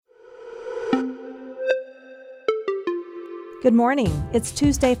Good morning. It's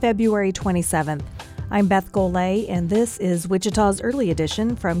Tuesday, February 27th. I'm Beth Golay, and this is Wichita's Early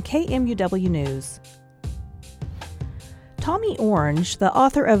Edition from KMUW News. Tommy Orange, the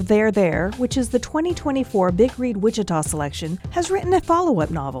author of There, which is the 2024 Big Read Wichita selection, has written a follow-up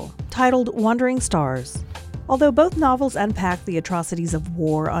novel titled Wandering Stars. Although both novels unpack the atrocities of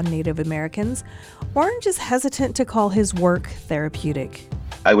war on Native Americans, Orange is hesitant to call his work therapeutic.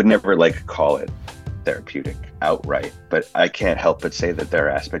 I would never call it therapeutic outright, but I can't help but say that there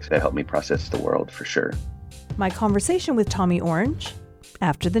are aspects that help me process the world for sure. My conversation with Tommy Orange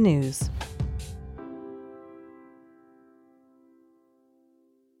after the news.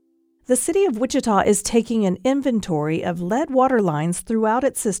 The city of Wichita is taking an inventory of lead water lines throughout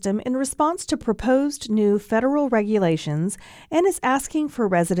its system in response to proposed new federal regulations and is asking for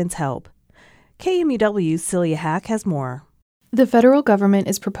residents' help. KMUW's Celia Hack has more. The federal government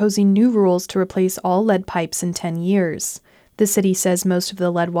is proposing new rules to replace all lead pipes in 10 years. The city says most of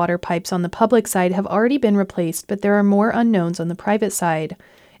the lead water pipes on the public side have already been replaced, but there are more unknowns on the private side.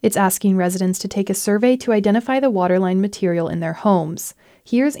 It's asking residents to take a survey to identify the waterline material in their homes.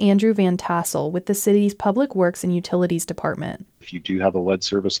 Here's Andrew Van Tassel with the city's Public Works and Utilities Department. If you do have a lead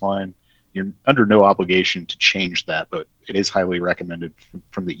service line, you're under no obligation to change that, but it is highly recommended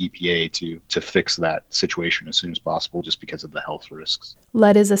from the EPA to fix that situation as soon as possible just because of the health risks.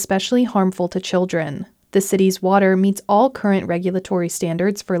 Lead is especially harmful to children. The city's water meets all current regulatory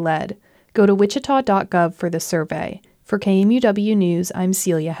standards for lead. Go to wichita.gov for the survey. For KMUW News, I'm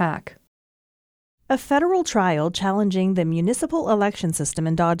Celia Hack. A federal trial challenging the municipal election system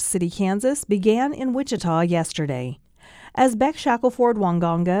in Dodge City, Kansas, began in Wichita yesterday. As Beck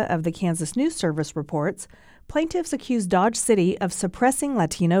Shackelford-Wangonga of the Kansas News Service reports, plaintiffs accuse Dodge City of suppressing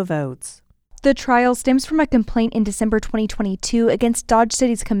Latino votes. The trial stems from a complaint in December 2022 against Dodge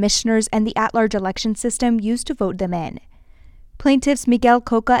City's commissioners and the at-large election system used to vote them in. Plaintiffs Miguel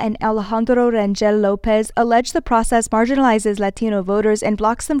Coca and Alejandro Rangel Lopez allege the process marginalizes Latino voters and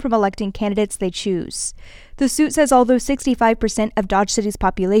blocks them from electing candidates they choose. The suit says although 65% of Dodge City's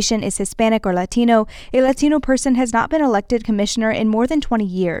population is Hispanic or Latino, a Latino person has not been elected commissioner in more than 20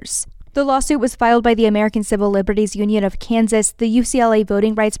 years. The lawsuit was filed by the American Civil Liberties Union of Kansas, the UCLA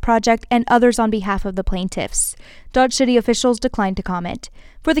Voting Rights Project, and others on behalf of the plaintiffs. Dodge City officials declined to comment.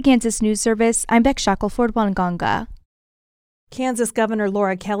 For the Kansas News Service, I'm Beck Shackelford-Wangonga. Kansas Governor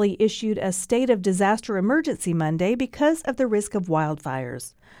Laura Kelly issued a state of disaster emergency Monday because of the risk of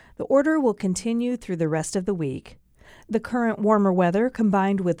wildfires. The order will continue through the rest of the week. The current warmer weather,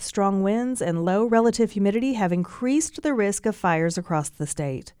 combined with strong winds and low relative humidity, have increased the risk of fires across the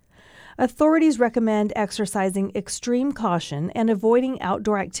state. Authorities recommend exercising extreme caution and avoiding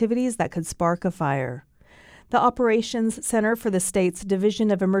outdoor activities that could spark a fire. The Operations Center for the state's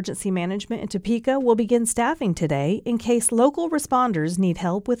Division of Emergency Management in Topeka will begin staffing today in case local responders need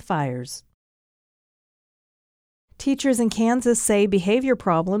help with fires. Teachers in Kansas say behavior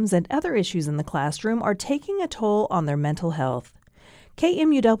problems and other issues in the classroom are taking a toll on their mental health.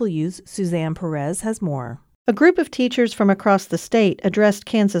 KMUW's Suzanne Perez has more. A group of teachers from across the state addressed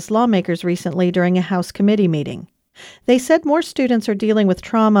Kansas lawmakers recently during a House committee meeting. They said more students are dealing with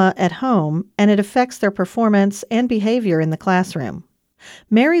trauma at home, and it affects their performance and behavior in the classroom.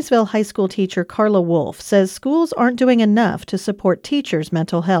 Marysville High School teacher Carla Wolf says schools aren't doing enough to support teachers'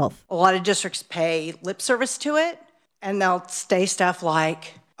 mental health. A lot of districts pay lip service to it, and they'll say stuff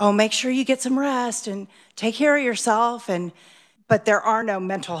like, oh, make sure you get some rest and take care of yourself. But there are no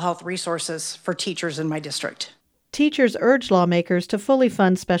mental health resources for teachers in my district. Teachers urge lawmakers to fully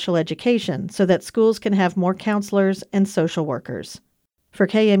fund special education so that schools can have more counselors and social workers. For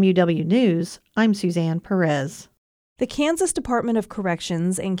KMUW News, I'm Suzanne Perez. The Kansas Department of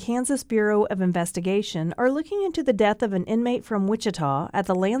Corrections and Kansas Bureau of Investigation are looking into the death of an inmate from Wichita at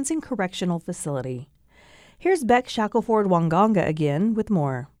the Lansing Correctional Facility. Here's Beck Shackelford-Wangonga again with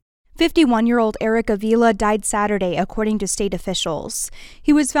more. 51-year-old Eric Avila died Saturday, according to state officials.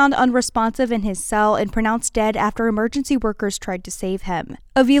 He was found unresponsive in his cell and pronounced dead after emergency workers tried to save him.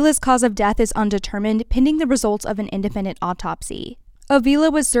 Avila's cause of death is undetermined, pending the results of an independent autopsy.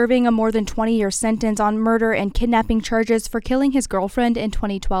 Avila was serving a more than 20-year sentence on murder and kidnapping charges for killing his girlfriend in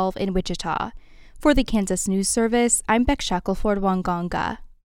 2012 in Wichita. For the Kansas News Service, I'm Beck Shackelford-Wangonga.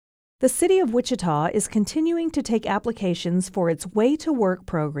 The city of Wichita is continuing to take applications for its Way to Work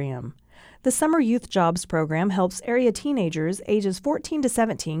program. The Summer Youth Jobs program helps area teenagers ages 14 to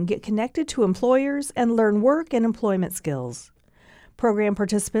 17 get connected to employers and learn work and employment skills. Program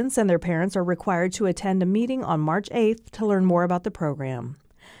participants and their parents are required to attend a meeting on March 8th to learn more about the program.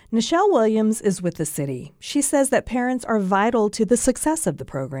 Nichelle Williams is with the city. She says that parents are vital to the success of the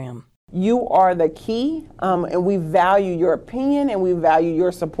program. You are the key, and we value your opinion and we value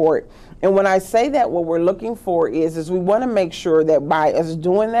your support. And when I say that, what we're looking for is we want to make sure that by us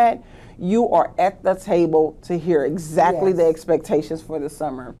doing that, you are at the table to hear exactly the expectations for the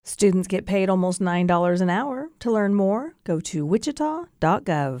summer. Students get paid almost $9 an hour. To learn more, go to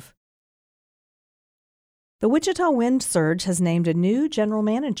wichita.gov. The Wichita Wind Surge has named a new general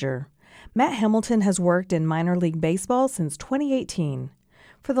manager. Matt Hamilton has worked in minor league baseball since 2018.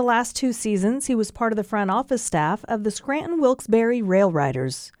 For the last 2 seasons, he was part of the front office staff of the Scranton Wilkes-Barre Rail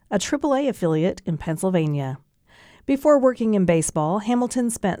Riders, a AAA affiliate in Pennsylvania. Before working in baseball,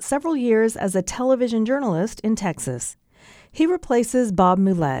 Hamilton spent several years as a television journalist in Texas. He replaces Bob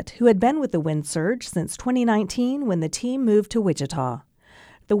Moulette, who had been with the Wind Surge since 2019 when the team moved to Wichita.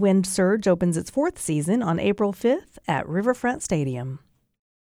 The Wind Surge opens its 4th season on April 5th at Riverfront Stadium.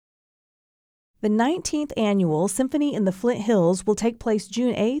 The 19th annual Symphony in the Flint Hills will take place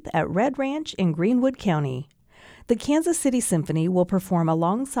June 8th at Red Ranch in Greenwood County. The Kansas City Symphony will perform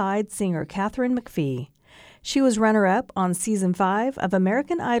alongside singer Catherine McPhee. She was runner-up on Season 5 of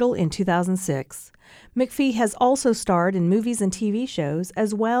American Idol in 2006. McPhee has also starred in movies and TV shows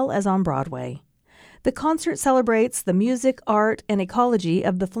as well as on Broadway. The concert celebrates the music, art, and ecology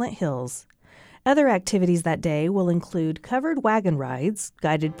of the Flint Hills. Other activities that day will include covered wagon rides,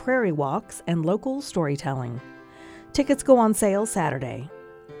 guided prairie walks, and local storytelling. Tickets go on sale Saturday.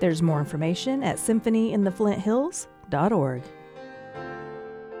 There's more information at symphonyintheflinthills.org.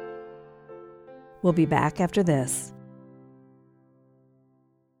 We'll be back after this.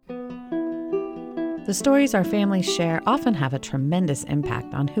 The stories our families share often have a tremendous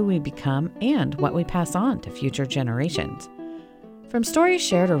impact on who we become and what we pass on to future generations. From stories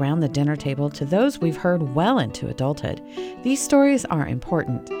shared around the dinner table to those we've heard well into adulthood, these stories are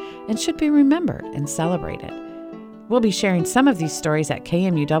important and should be remembered and celebrated. We'll be sharing some of these stories at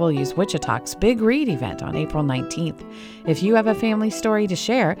KMUW's Wichita's Big Read event on April 19th. If you have a family story to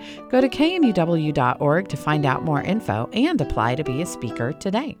share, go to kmuw.org to find out more info and apply to be a speaker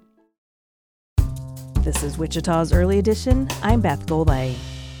today. This is Wichita's Early Edition. I'm Beth Golay.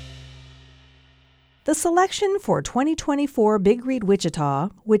 The selection for 2024 Big Read Wichita,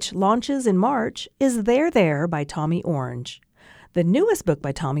 which launches in March, is There by Tommy Orange. The newest book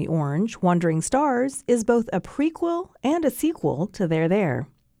by Tommy Orange, Wandering Stars, is both a prequel and a sequel to There.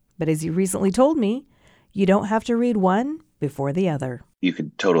 But as you recently told me, you don't have to read one before the other. You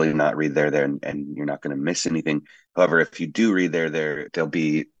could totally not read There, and you're not going to miss anything. However, if you do read There, there'll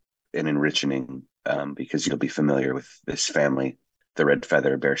be an enriching because you'll be familiar with this family, the Red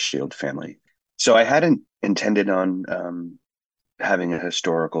Feather Bear Shield family. So I hadn't intended on having a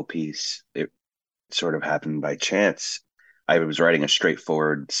historical piece. It sort of happened by chance. I was writing a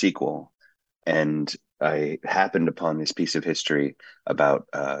straightforward sequel, and I happened upon this piece of history about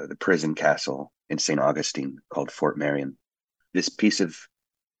the prison castle in St. Augustine called Fort Marion. This piece of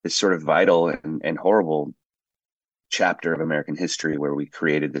this sort of vital and horrible chapter of American history where we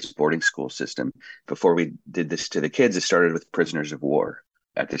created this boarding school system. Before we did this to the kids, it started with prisoners of war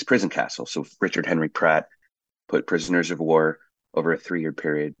at this prison castle. So Richard Henry Pratt put prisoners of war over a 3-year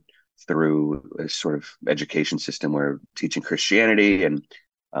period through a sort of education system where teaching Christianity, and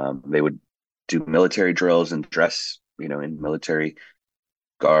they would do military drills and dress, in military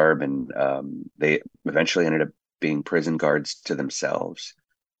garb. And they eventually ended up being prison guards to themselves.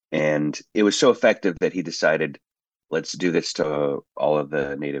 And it was so effective that he decided, let's do this to all of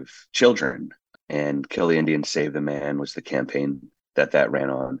the Native children. And Kill the Indian, Save the Man was the campaign that ran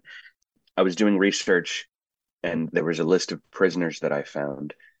on. I was doing research, and there was a list of prisoners that I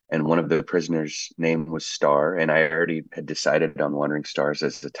found. And one of the prisoners' name was Star. And I already had decided on Wandering Stars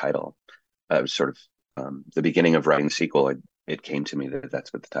as the title. It was sort of the beginning of writing the sequel. It came to me that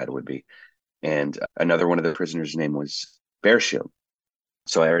that's what the title would be. And another one of the prisoners' name was Bear Shield.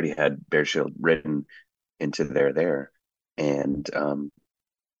 So I already had Bear Shield written into there. And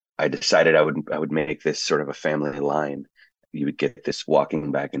I decided I would make this sort of a family line. You would get this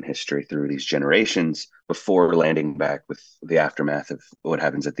walking back in history through these generations before landing back with the aftermath of what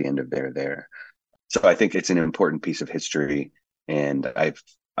happens at the end of There. So I think it's an important piece of history, and I've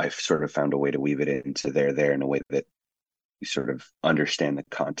sort of found a way to weave it into There in a way that you sort of understand the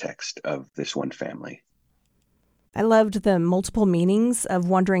context of this one family. I loved the multiple meanings of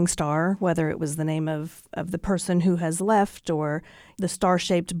Wandering Star, whether it was the name of the person who has left, or the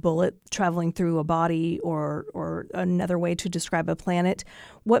star-shaped bullet traveling through a body, or another way to describe a planet.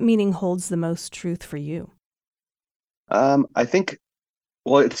 What meaning holds the most truth for you? I think,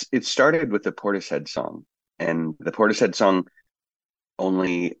 well, it started with the Portishead song, and the Portishead song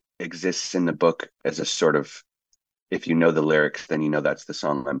only exists in the book as a sort of if you know the lyrics, then you know that's the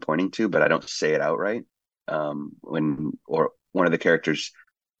song I'm pointing to, but I don't say it outright. Or one of the characters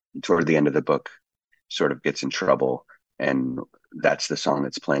toward the end of the book sort of gets in trouble, and that's the song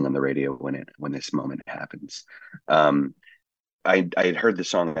that's playing on the radio when this moment happens. I had heard the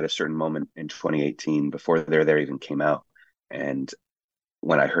song at a certain moment in 2018 before There There even came out, and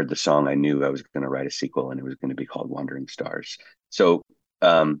when I heard the song, I knew I was going to write a sequel, and it was going to be called Wandering Stars. So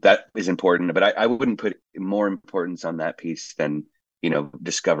that is important, but I wouldn't put more importance on that piece than,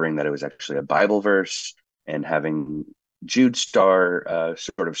 discovering that it was actually a Bible verse and having Jude Starr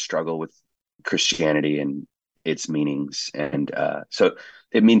sort of struggle with Christianity and its meanings. And so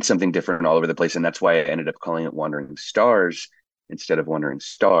it means something different all over the place. And that's why I ended up calling it Wandering Stars instead of Wandering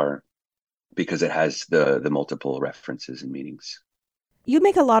Star, because it has the multiple references and meanings. You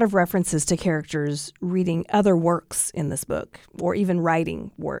make a lot of references to characters reading other works in this book, or even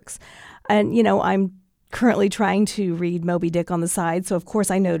writing works. And, I'm currently trying to read Moby Dick on the side, so of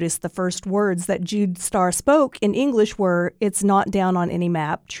course I noticed the first words that Jude Starr spoke in English were, "It's not down on any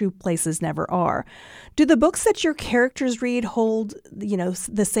map, true places never are." Do the books that your characters read hold,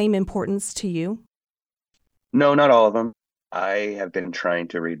 the same importance to you? No, not all of them. I have been trying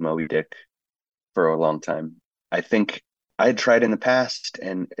to read Moby Dick for a long time. I think I had tried in the past,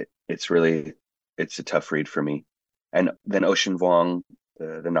 and it's a tough read for me. And then Ocean Vuong,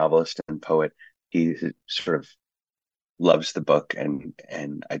 the novelist and poet, he sort of loves the book,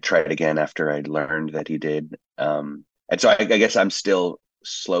 and I tried again after I'd learned that he did. And so I guess I'm still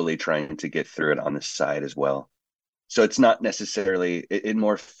slowly trying to get through it on the side as well. So it's not necessarily, it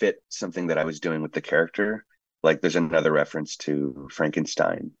more fit something that I was doing with the character. Like there's another reference to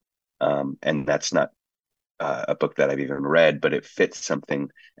Frankenstein, and that's not a book that I've even read, but it fits something,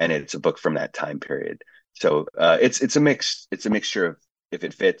 and it's a book from that time period. So it's a mix. It's a mixture of, if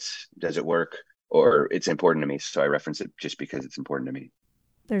it fits, does it work, or it's important to me, so I reference it just because it's important to me.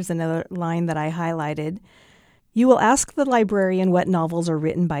 There's another line that I highlighted. You will ask the librarian what novels are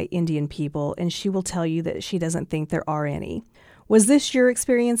written by Indian people, and she will tell you that she doesn't think there are any. Was this your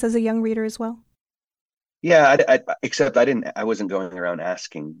experience as a young reader as well? Yeah, except I wasn't going around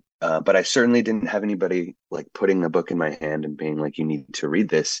asking, but I certainly didn't have anybody like putting a book in my hand and being like, you need to read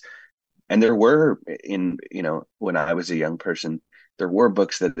this. And there were, when I was a young person, there were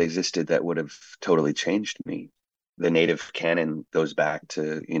books that existed that would have totally changed me. The Native canon goes back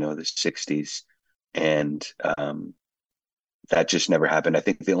to, the 60s, and that just never happened. I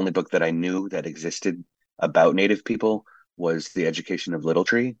think the only book that I knew that existed about Native people was The Education of Little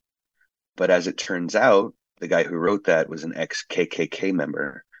Tree. But as it turns out, the guy who wrote that was an ex-KKK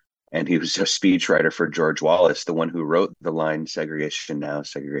member, and he was a speechwriter for George Wallace, the one who wrote the line, "Segregation now,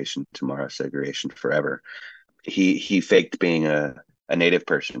 segregation tomorrow, segregation forever." He faked being a Native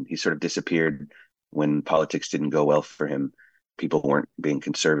person. He sort of disappeared when politics didn't go well for him. People weren't being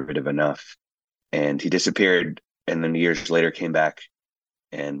conservative enough, and he disappeared, and then years later came back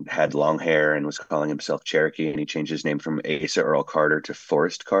and had long hair and was calling himself Cherokee, and he changed his name from Asa Earl Carter to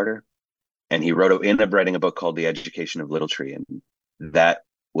Forrest Carter. And he ended up writing a book called The Education of Little Tree, and that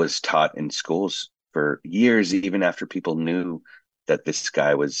was taught in schools for years, even after people knew that this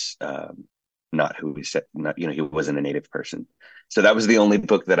guy was not who he said. Not, he wasn't a Native person. So that was the only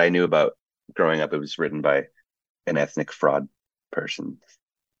book that I knew about growing up. It was written by an ethnic fraud person,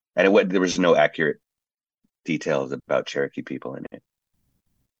 and there was no accurate details about Cherokee people in it.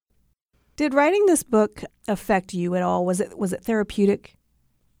 Did writing this book affect you at all? Was it therapeutic?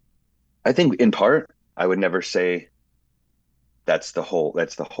 I think in part. I would never say that's the whole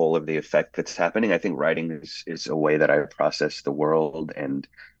of the effect that's happening. I think writing is a way that I process the world and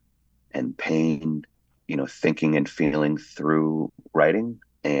pain, thinking and feeling through writing.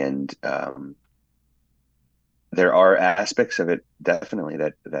 And there are aspects of it definitely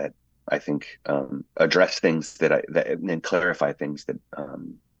that I think address things and clarify things that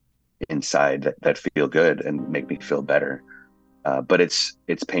inside that feel good and make me feel better. But it's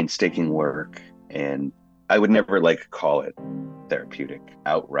painstaking work, and I would never call it therapeutic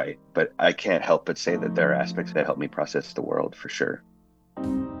outright, but I can't help but say that there are aspects that help me process the world for sure.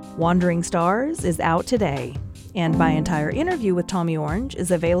 Wandering Stars is out today, and my entire interview with Tommy Orange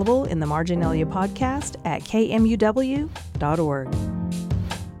is available in the Marginalia podcast at kmuw.org.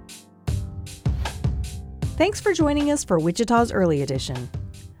 Thanks for joining us for Wichita's Early Edition.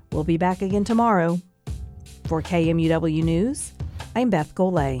 We'll be back again tomorrow. For KMUW News, I'm Beth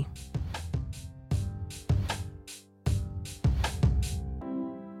Golay.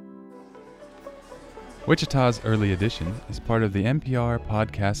 Wichita's Early Edition is part of the NPR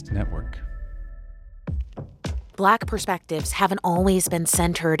Podcast Network. Black perspectives haven't always been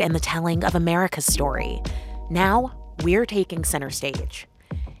centered in the telling of America's story. Now, we're taking center stage.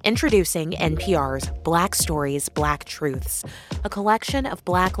 Introducing NPR's Black Stories, Black Truths, a collection of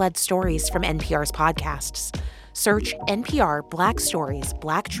Black-led stories from NPR's podcasts. Search NPR Black Stories,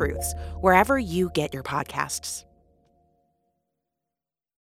 Black Truths wherever you get your podcasts.